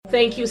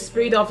Thank you,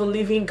 Spirit of the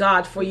living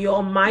God, for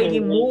your mighty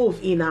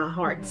move in our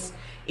hearts,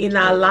 in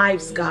our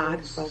lives,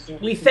 God.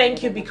 We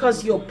thank you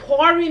because you're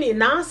pouring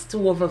in us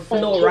to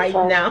overflow right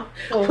now.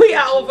 We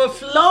are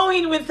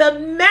overflowing with the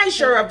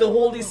measure of the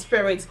Holy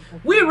Spirit.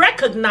 We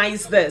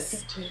recognize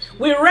this.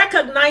 We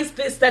recognize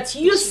this, that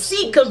you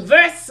seek a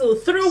vessel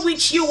through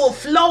which you will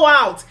flow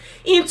out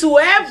into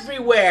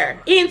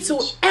everywhere,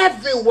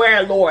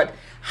 Lord.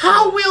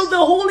 How will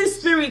the Holy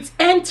Spirit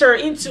enter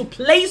into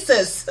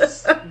places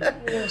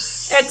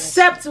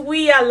except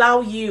we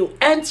allow you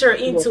enter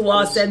into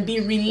us and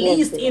be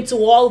released into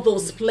all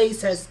those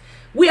places?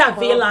 We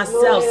avail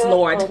ourselves,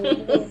 Lord.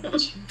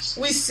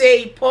 We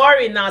say, pour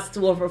in us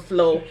to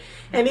overflow.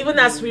 And even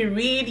as we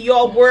read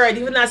your word,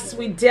 even as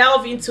we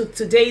delve into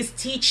today's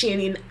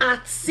teaching in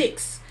Acts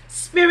 6,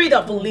 Spirit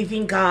of the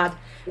living God,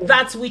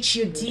 that which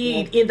you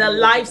did in the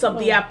lives of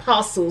the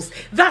apostles,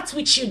 that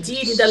which you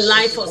did in the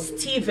life of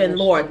Stephen,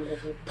 Lord,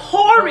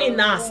 pour in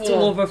us to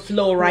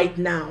overflow right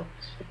now.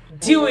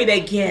 Do it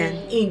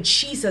again. In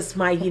Jesus'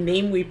 mighty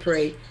name we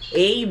pray.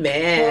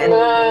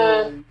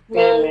 Amen.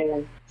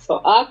 Amen.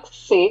 So Acts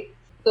 6.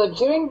 So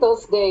during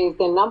those days,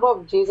 the number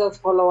of Jesus'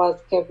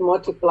 followers kept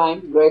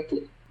multiplying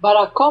greatly. But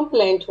a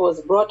complaint was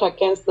brought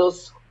against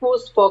those who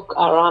spoke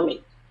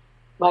Aramaic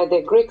by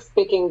the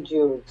Greek-speaking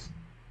Jews,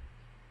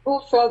 who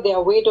felt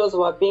their widows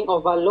were being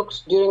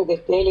overlooked during the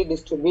daily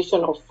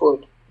distribution of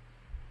food.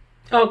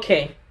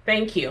 Okay,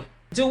 thank you.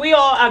 Do we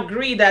all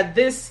agree that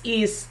this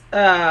is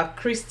a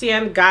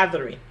Christian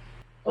gathering?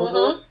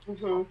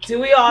 Do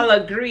we all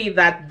agree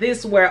that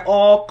these were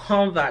all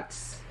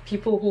converts,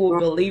 people who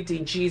believed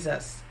in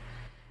Jesus?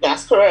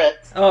 That's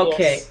correct.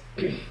 Okay.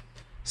 Yes.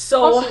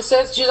 So also it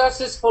says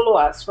Jesus'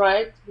 followers,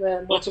 right?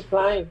 They're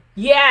multiplying.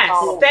 Yes,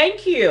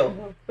 thank you.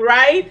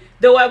 Right?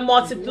 They were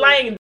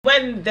multiplying.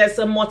 When there's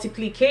a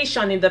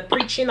multiplication in the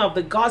preaching of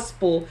the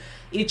gospel,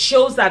 it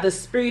shows that the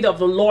Spirit of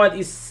the Lord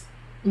is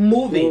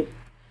moving.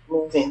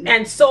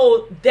 And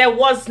so there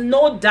was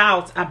no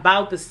doubt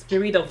about the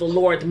Spirit of the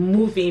Lord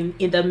moving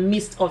in the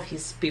midst of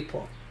his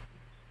people.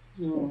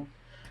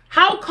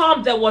 How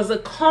come there was a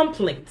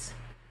complaint?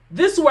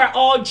 These were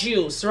all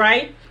Jews,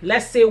 right?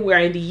 Let's say we're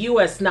in the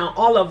US now.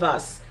 All of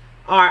us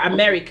are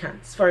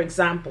Americans, for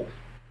example.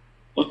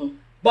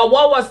 But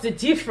what was the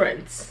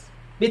difference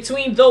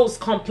between those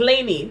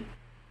complaining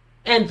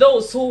and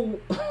those who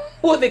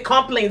the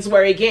complaints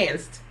were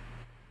against?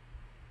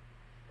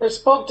 They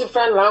spoke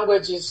different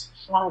languages.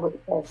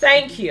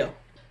 Thank you.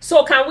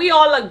 So can we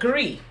all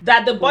agree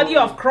that the body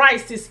of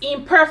Christ is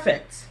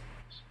imperfect?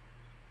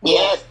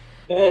 Yes.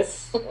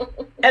 Yes.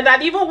 And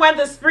that even when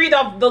the Spirit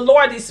of the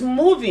Lord is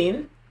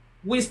moving,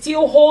 we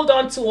still hold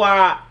on to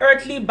our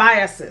earthly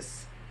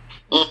biases.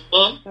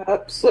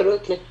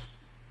 Absolutely.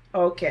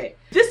 Okay.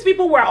 These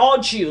people were all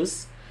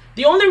Jews.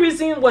 The only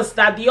reason was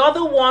that the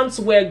other ones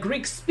were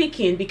Greek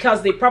speaking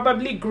because they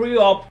probably grew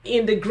up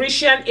in the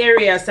Grecian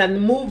areas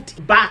and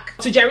moved back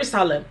to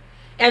Jerusalem.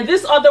 And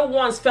these other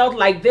ones felt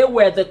like they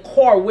were the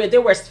core, where they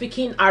were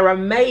speaking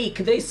Aramaic.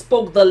 They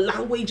spoke the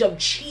language of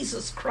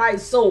Jesus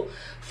Christ. So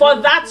for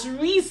that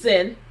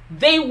reason,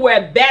 they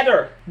were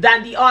better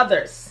than the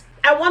others.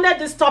 I wanted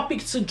this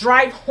topic to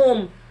drive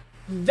home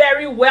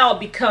very well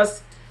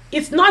because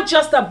it's not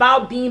just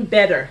about being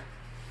better.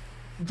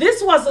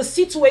 This was a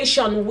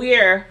situation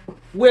where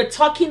we're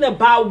talking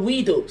about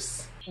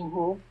widows.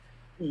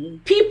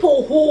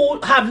 People who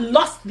have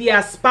lost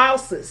their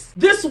spouses.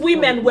 These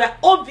women were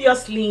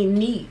obviously in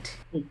need.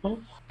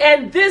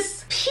 And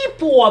these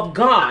people of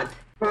God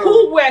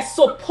who were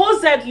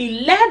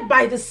supposedly led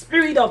by the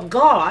Spirit of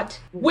God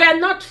were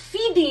not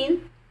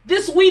feeding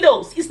these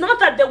widows. It's not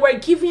that they were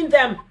giving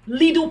them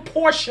little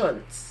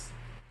portions.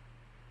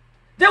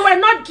 They were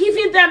not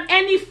giving them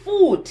any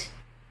food.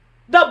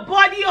 The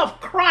body of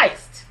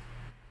Christ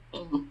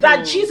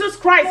that Jesus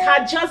Christ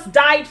had just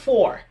died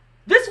for.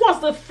 This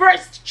was the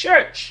first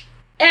church.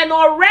 And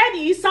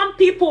already some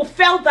people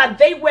felt that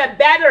they were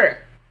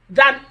better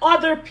than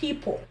other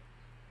people.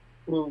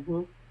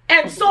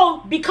 And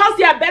so because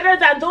they are better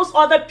than those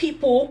other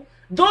people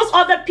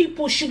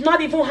should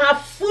not even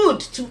have food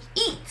to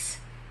eat.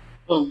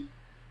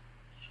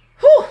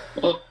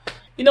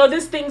 You know,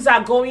 these things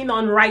are going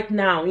on right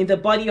now in the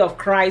body of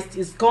Christ.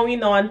 It's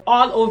going on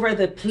all over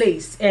the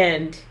place.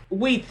 And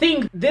we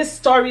think these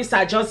stories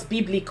are just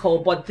biblical,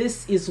 but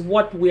this is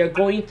what we are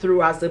going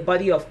through as the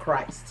body of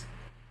Christ.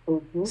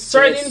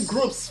 Certain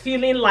groups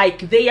feeling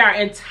like they are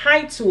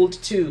entitled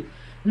to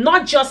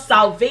not just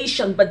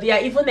salvation, but they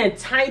are even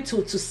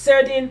entitled to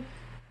certain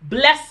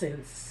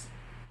blessings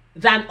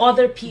than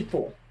other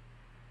people.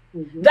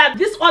 That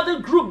this other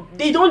group,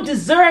 they don't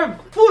deserve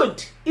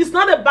food. It's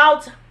not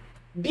about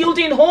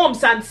building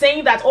homes and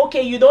saying that,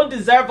 okay, you don't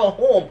deserve a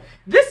home.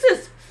 This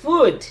is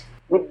food.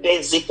 The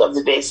basic of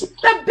the basic.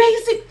 The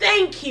basic,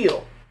 thank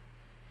you.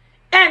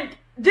 And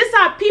these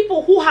are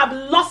people who have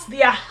lost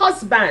their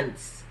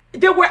husbands.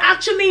 They were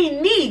actually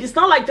in need. It's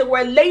not like they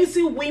were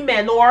lazy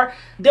women or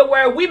they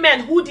were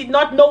women who did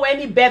not know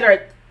any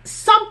better.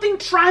 Something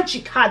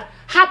tragic had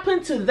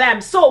happened to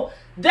them. So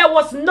there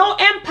was no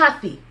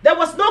empathy. There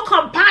was no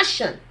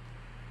compassion.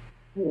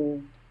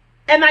 Mm.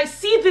 And I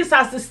see this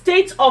as the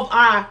state of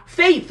our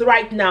faith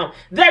right now.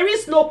 There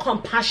is no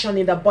compassion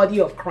in the body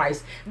of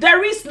Christ.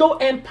 There is no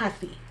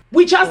empathy.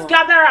 We just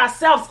gather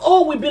ourselves.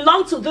 Oh, we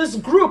belong to this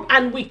group,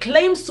 and we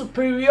claim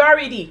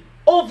superiority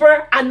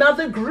over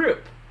another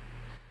group.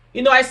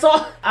 You know, I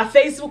saw a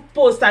Facebook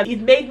post and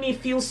it made me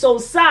feel so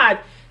sad.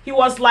 He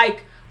was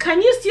like,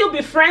 can you still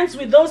be friends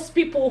with those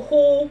people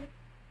who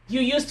you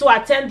used to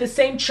attend the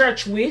same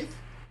church with?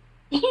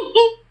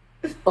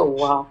 Oh,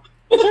 wow.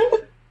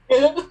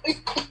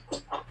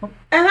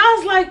 And I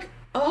was like,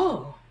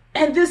 oh.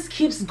 And this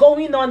keeps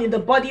going on in the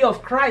body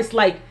of Christ.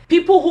 Like,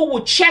 people who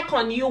will check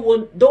on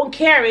you don't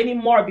care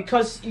anymore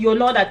because you're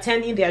not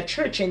attending their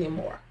church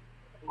anymore.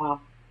 Wow.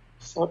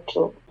 So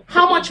true.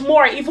 How much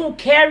more even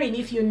caring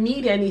if you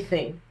need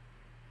anything?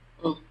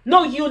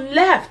 No, you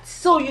left,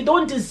 so you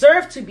don't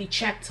deserve to be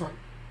checked on.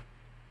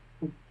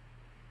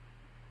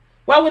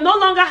 Well, we no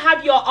longer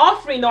have your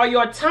offering or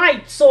your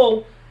tithe,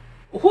 so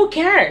who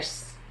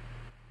cares?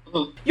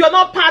 You're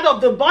not part of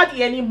the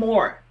body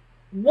anymore.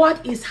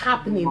 What is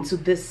happening to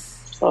this?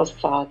 So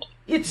sad.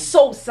 It's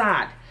so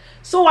sad.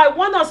 So I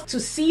want us to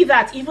see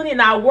that even in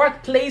our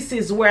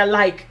workplaces where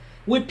like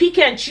we pick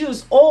and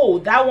choose, oh,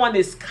 that one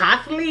is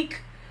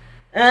Catholic.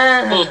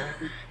 Like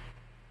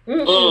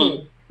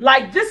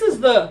this is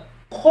the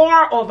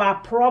core of our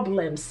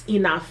problems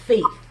in our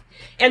faith.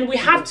 And we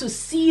have to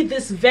see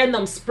this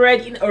venom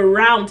spreading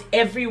around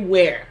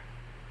everywhere.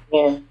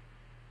 Yeah.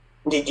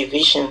 The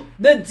division.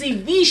 The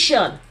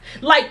division.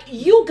 Like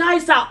you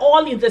guys are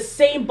all in the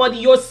same body.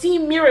 You're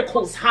seeing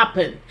miracles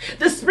happen.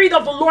 The Spirit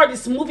of the Lord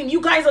is moving. You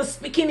guys are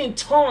speaking in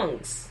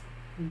tongues.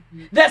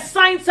 There's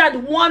signs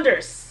and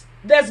wonders.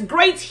 There's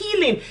great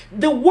healing.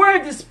 The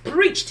word is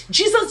preached.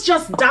 Jesus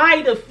just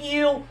died a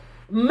few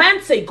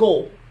months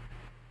ago.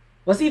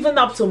 Was it even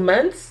up to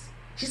months?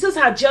 Jesus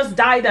had just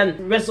died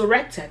and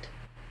resurrected.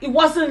 It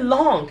wasn't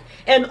long.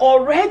 And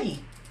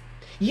already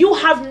you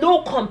have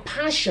no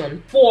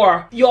compassion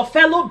for your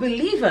fellow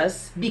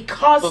believers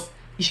because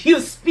you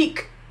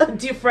speak a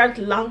different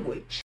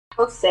language.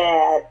 So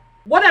sad.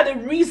 What are the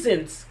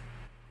reasons?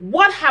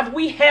 What have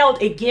we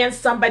held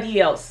against somebody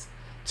else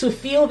to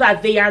feel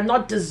that they are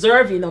not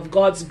deserving of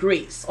God's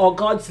grace or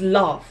God's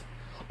love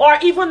or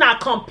even our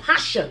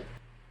compassion?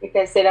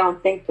 Because they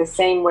don't think the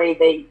same way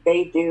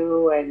they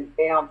do, and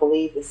they don't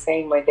believe the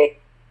same way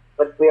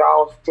but we're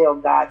all still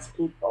God's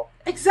people.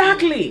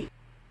 Exactly.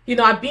 You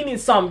know, I've been in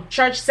some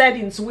church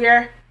settings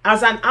where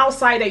as an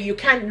outsider, you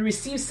can't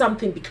receive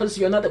something because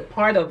you're not a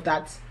part of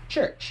that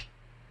church.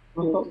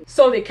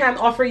 So they can't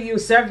offer you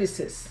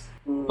services.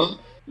 Wow.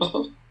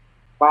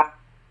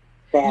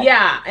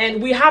 Yeah,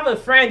 and we have a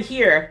friend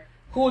here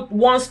who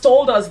once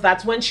told us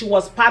that when she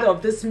was part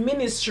of this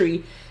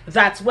ministry,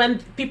 that when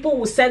people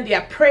would send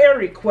their prayer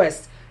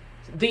requests,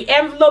 the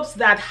envelopes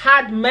that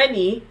had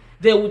money,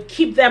 they would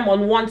keep them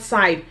on one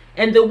side,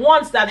 and the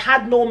ones that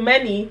had no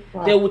money,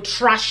 they would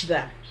trash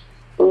them.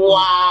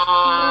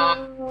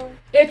 Wow.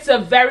 It's a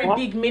very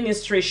big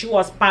ministry. She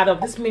was part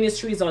of. This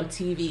ministry is on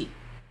TV.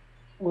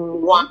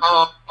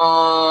 Wow.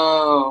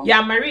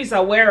 Yeah, Marie is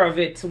aware of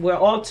it. We're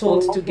all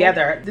told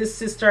together. This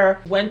sister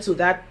went to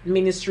that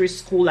ministry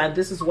school and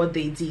this is what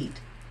they did.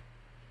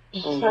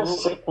 Yeah.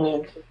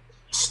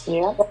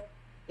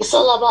 It's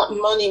all about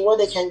money, what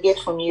they can get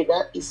from you.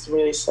 That is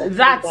really sad.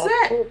 That's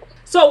it.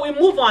 So we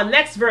move on.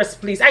 Next verse,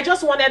 please. I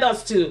just wanted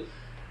us to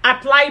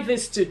apply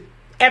this to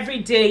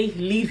everyday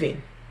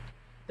living.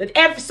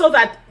 So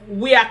that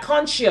we are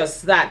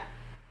conscious that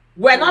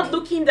we're not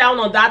looking down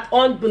on that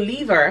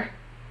unbeliever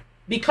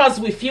because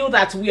we feel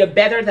that we are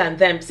better than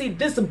them. See,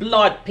 this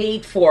blood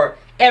paid for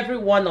every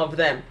one of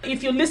them.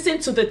 If you listen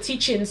to the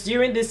teachings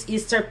during this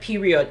Easter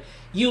period,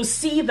 you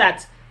see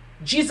that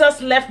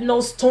Jesus left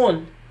no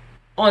stone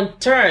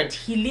unturned.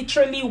 He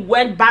literally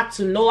went back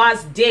to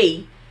Noah's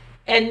day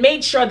and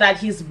made sure that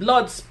his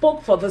blood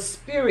spoke for the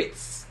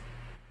spirits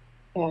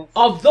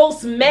of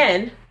those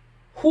men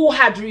who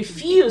had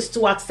refused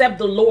to accept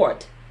the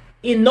Lord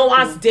in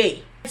Noah's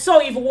day.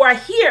 So if we're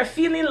here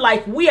feeling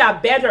like we are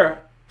better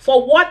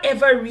for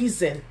whatever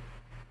reason,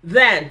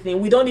 then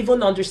we don't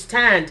even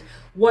understand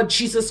what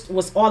Jesus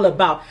was all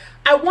about.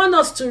 I want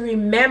us to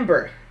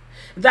remember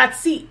that,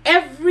 see,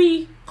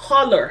 every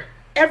color,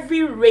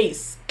 every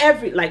race,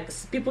 like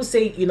people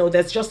say, you know,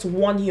 there's just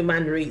one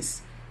human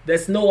race.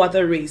 There's no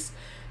other race.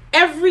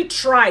 Every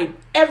tribe,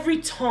 every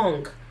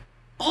tongue,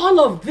 all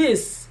of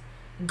this,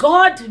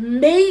 God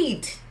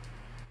made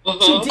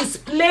to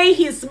display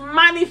his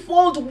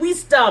manifold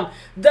wisdom,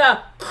 the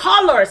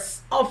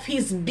colors of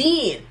his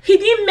being. He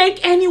didn't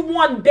make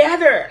anyone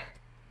better.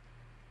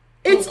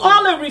 It's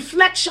all a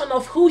reflection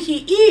of who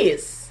he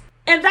is.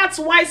 And that's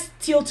why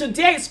till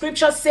today,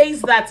 scripture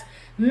says that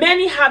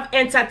many have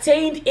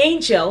entertained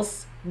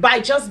angels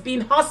by just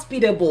being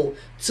hospitable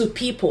to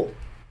people.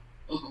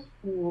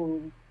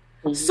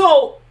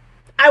 So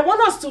I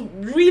want us to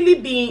really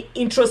be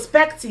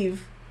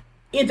introspective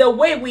in the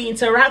way we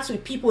interact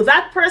with people.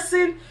 That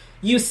person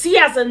you see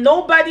as a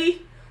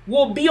nobody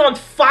will be on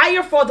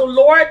fire for the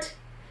Lord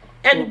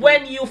And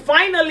when you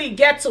finally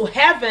get to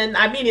heaven,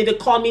 I mean, in the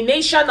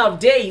culmination of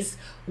days,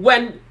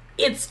 when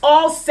it's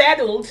all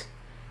settled,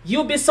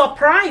 you'll be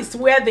surprised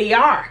where they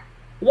are,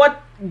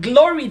 what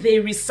glory they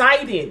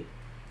reside in.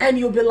 And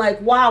you'll be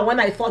like, wow, when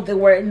I thought they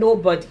were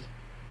nobody.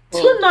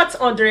 Do not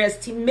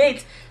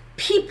underestimate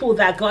people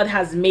that God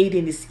has made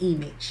in his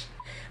image.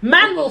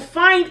 Man will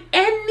find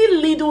any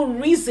little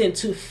reason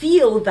to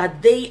feel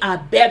that they are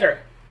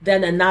better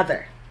than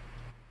another.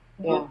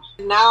 Yeah.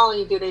 Not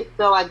only do they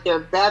feel like they're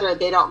better,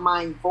 they don't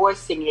mind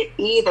voicing it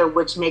either,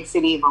 which makes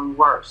it even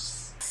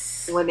worse.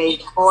 When they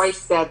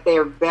voice that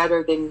they're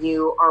better than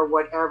you or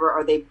whatever,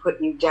 or they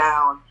put you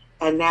down.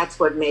 And that's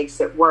what makes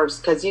it worse.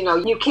 Because,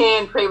 you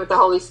can pray with the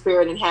Holy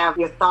Spirit and have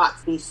your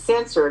thoughts be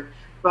censored.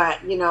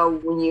 But,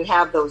 when you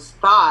have those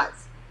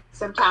thoughts,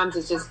 sometimes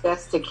it's just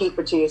best to keep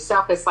it to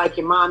yourself. It's like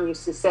your mom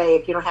used to say,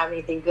 if you don't have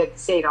anything good to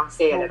say, don't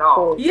say it at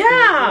all.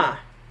 Yeah,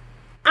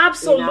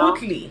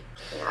 absolutely.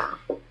 Yeah.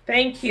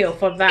 Thank you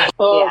for that.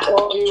 Or Yeah.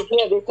 you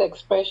hear this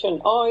expression,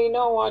 oh, you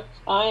know what?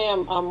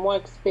 I'm more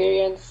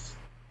experienced.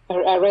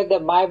 I read the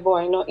Bible,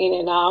 I know in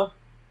and out.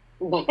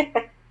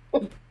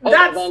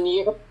 Better than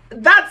you.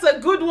 That's a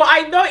good one.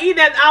 I know in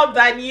and out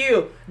than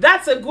you.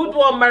 That's a good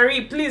one,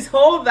 Marie. Please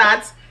hold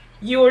that.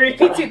 You will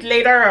repeat it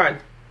later on.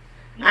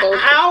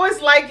 I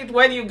always like it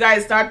when you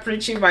guys start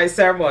preaching my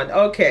sermon.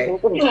 Okay.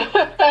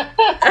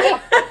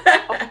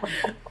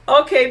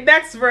 Okay,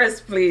 next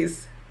verse,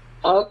 please.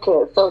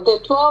 Okay, so the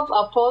 12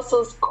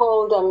 apostles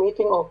called a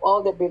meeting of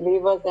all the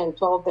believers and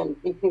told them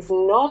it is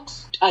not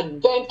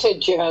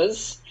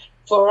advantageous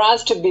for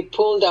us to be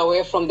pulled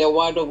away from the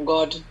word of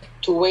God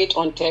to wait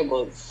on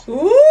tables.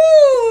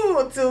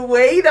 Ooh, to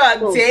wait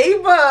on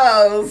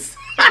tables.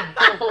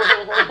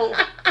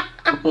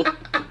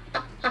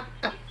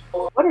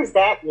 What does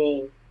that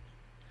mean?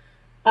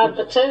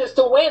 Advertisers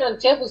to wait on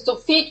tables to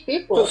feed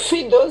people. To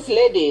feed those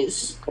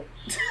ladies.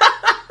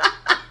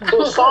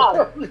 To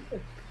serve.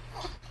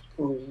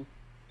 The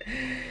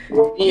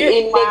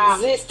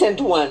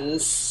inexistent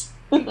ones.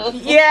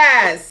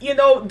 Yes, they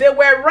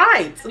were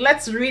right.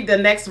 Let's read the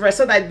next verse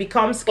so that it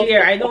becomes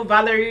clear. I know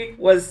Valerie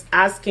was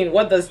asking,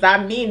 what does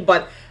that mean?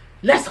 But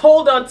let's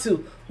hold on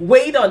to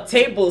wait on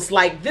tables.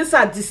 Like, these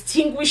are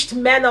distinguished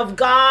men of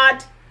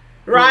God,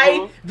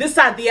 right? These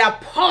are the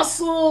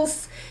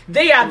apostles.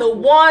 They are the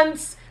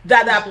ones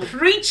that are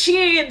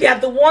preaching. They are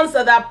the ones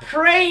that are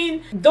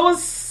praying.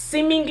 Those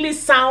seemingly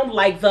sound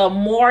like the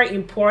more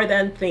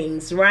important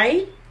things,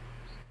 right?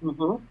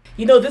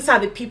 These are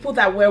the people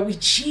that were with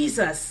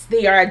Jesus.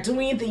 They are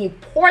doing the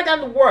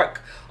important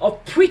work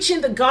of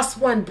preaching the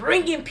gospel and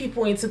bringing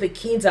people into the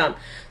kingdom.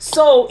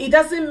 So it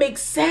doesn't make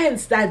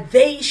sense that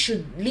they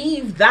should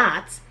leave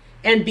that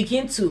and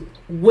begin to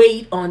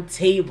wait on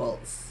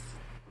tables.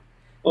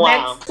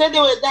 Wow. So they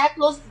were that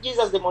close to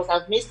Jesus, they must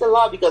have missed the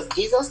law, because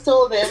Jesus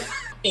told them,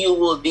 you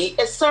will be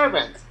a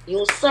servant.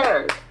 You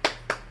serve.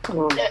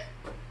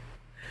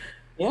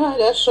 Yeah,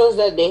 that shows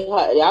that they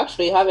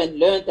actually haven't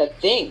learned a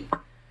thing.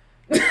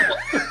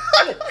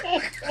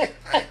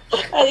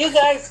 Are you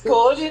guys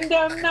scolding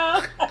them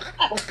now?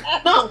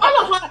 No,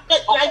 all of us,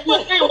 like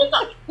we're saying,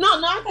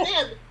 not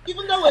them.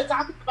 Even though we're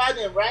talking about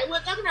them, right?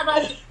 We're talking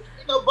about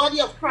the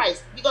body of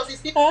Christ, because it's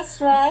still. That's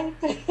right.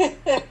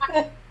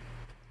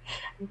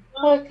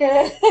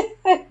 Okay.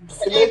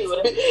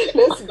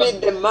 Let's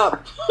beat them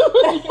up.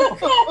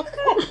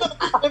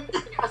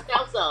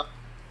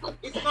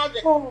 It's not the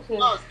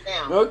us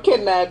now. Okay,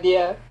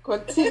 Nadia,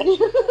 continue.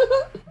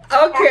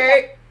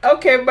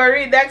 Okay,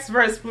 Marie, next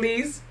verse,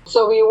 please.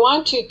 So we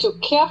want you to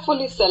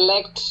carefully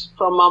select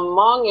from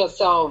among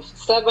yourselves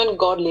 7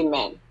 godly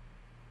men.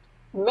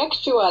 Make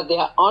sure they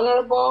are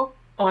honorable,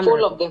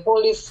 full of the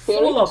Holy Spirit.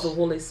 Full of the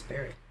Holy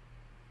Spirit.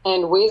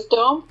 And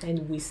wisdom.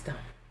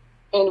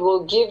 And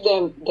will give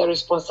them the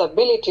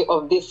responsibility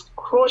of this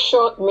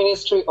crucial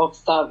ministry of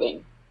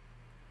serving.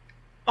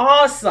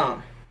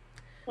 Awesome.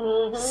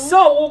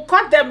 So we'll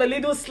cut them a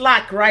little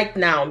slack right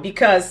now,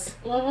 because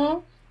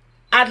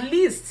at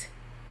least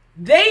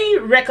they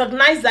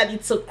recognize that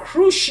it's a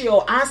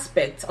crucial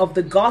aspect of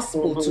the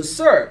gospel to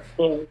serve.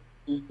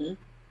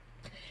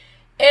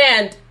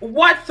 And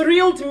what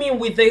thrilled me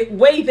with the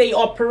way they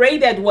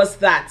operated was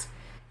that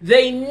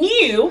they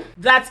knew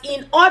that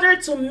in order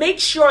to make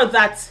sure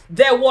that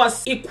there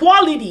was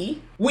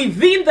equality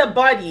within the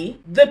body,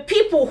 the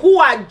people who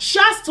are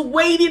just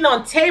waiting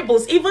on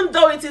tables, even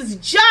though it is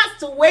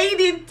just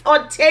waiting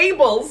on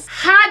tables,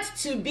 had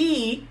to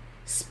be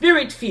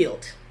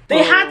spirit-filled.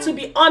 They had to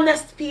be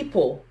honest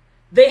people.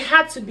 They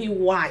had to be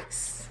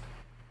wise.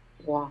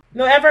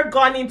 Ever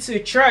gone into a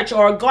church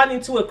or gone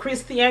into a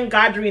Christian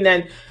gathering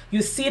and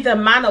you see the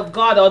man of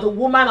God or the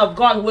woman of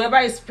God, whoever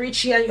is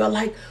preaching, and you're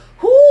like,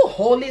 whoo,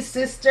 holy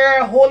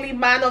sister, holy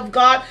man of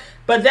God.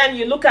 But then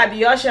you look at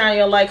the usher and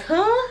you're like,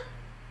 huh?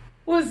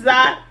 Who's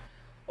that?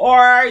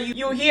 Or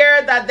you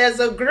hear that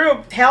there's a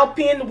group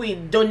helping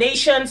with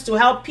donations to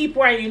help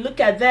people, and you look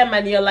at them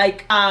and you're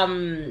like, or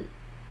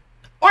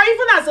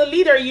even as a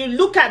leader, you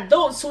look at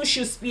those who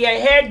should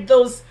spearhead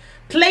those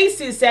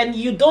places and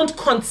you don't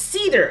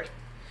consider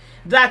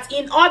that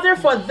in order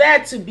for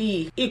there to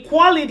be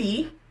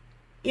equality,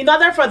 in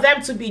order for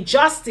them to be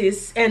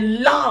justice and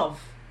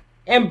love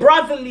and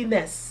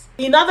brotherliness,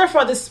 in order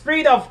for the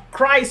Spirit of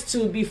Christ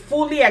to be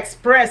fully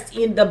expressed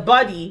in the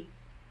body,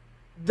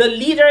 the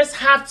leaders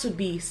have to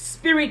be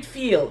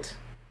Spirit-filled.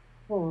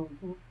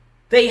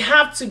 They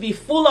have to be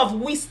full of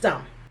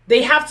wisdom.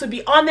 They have to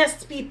be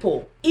honest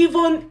people,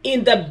 even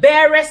in the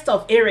barest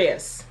of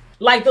areas,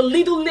 like the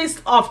little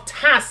list of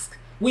tasks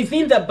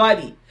within the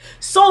body,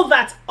 so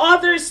that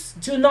others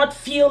do not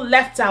feel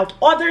left out.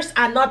 Others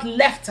are not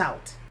left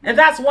out. And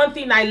that's one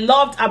thing I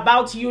loved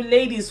about you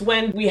ladies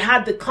when we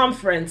had the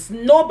conference.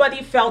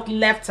 Nobody felt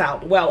left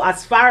out. Well,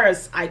 as far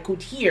as I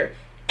could hear,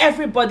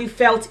 everybody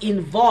felt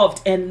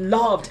involved and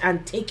loved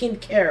and taken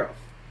care of.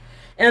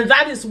 And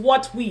that is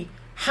what we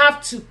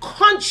have to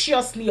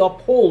consciously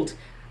uphold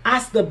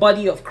as the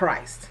body of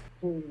Christ.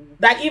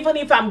 That even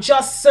if I'm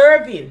just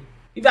serving,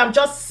 if I'm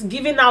just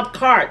giving out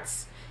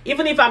cards,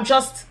 even if I'm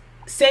just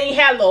saying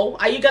hello,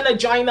 are you going to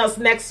join us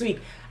next week?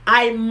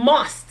 I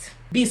must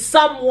be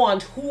someone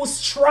who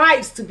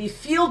strives to be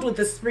filled with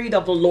the Spirit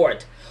of the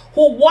Lord,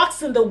 who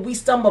walks in the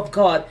wisdom of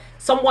God,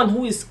 someone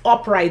who is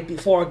upright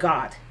before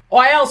God.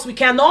 Or else we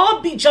can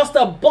all be just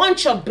a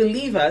bunch of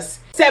believers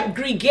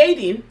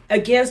segregating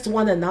against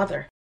one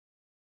another.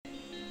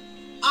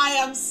 I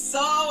am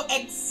so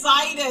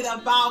excited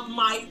about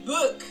my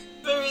book,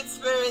 Spirit,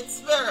 Spirit,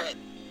 Spirit.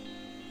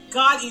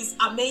 God is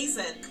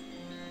amazing.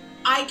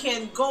 I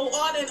can go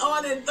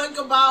on and think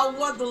about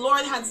what the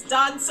Lord has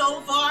done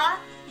so far.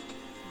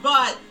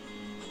 But,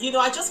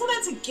 I just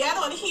wanted to get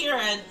on here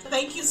and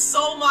thank you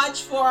so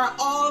much for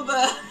all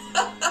the,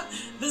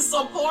 the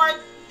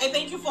support. And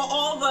thank you for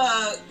all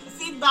the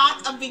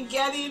feedback I've been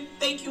getting.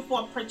 Thank you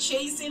for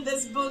purchasing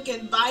this book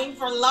and buying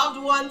for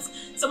loved ones.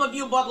 Some of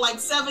you bought like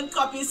 7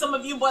 copies. Some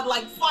of you bought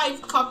like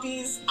 5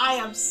 copies. I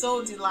am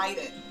so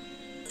delighted.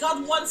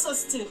 God wants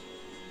us to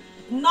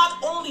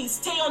not only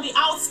stay on the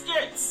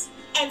outskirts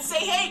and say,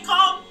 hey,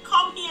 come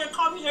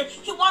here.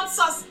 He wants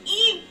us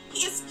in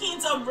his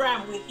kingdom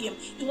realm with him.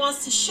 He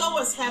wants to show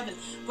us heaven.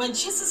 When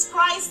Jesus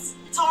Christ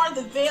tore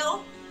the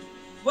veil,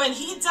 when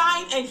he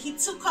died and he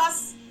took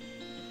us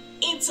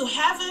into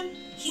heaven,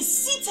 he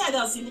seated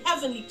us in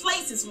heavenly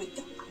places with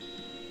God.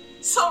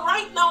 So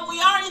right now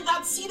we are in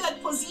that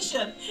seated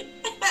position.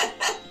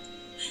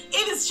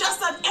 It is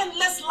just an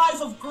endless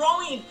life of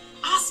growing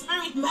our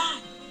spirit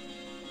man.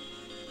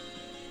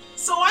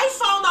 So I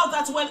found out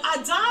that when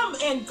Adam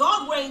and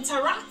God were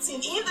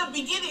interacting in the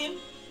beginning,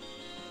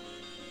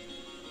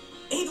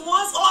 it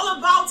was all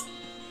about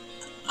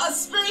a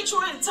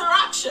spiritual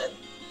interaction.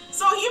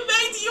 So he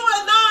made you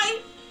and I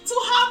to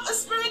have a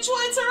spiritual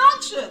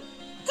interaction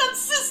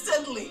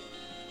consistently.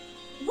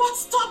 What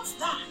stopped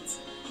that?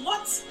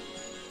 What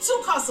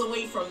took us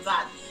away from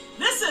that?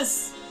 This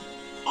is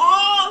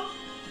all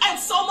and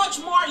so much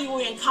more you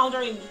will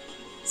encounter in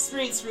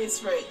Spirit.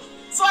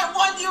 So I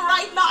want you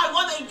right now, I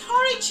want to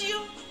encourage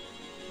you.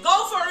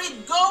 Go for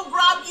it. Go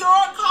grab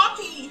your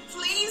copy.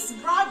 Please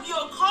grab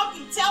your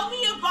copy. Tell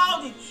me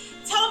about it.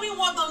 Tell me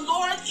what the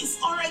Lord is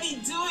already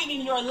doing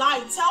in your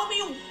life. Tell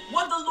me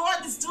what the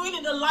Lord is doing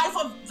in the life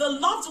of the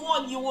loved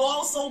one you will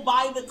also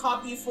buy the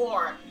copy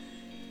for.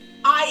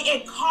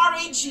 I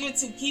encourage you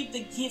to give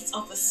the gift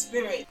of the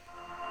Spirit.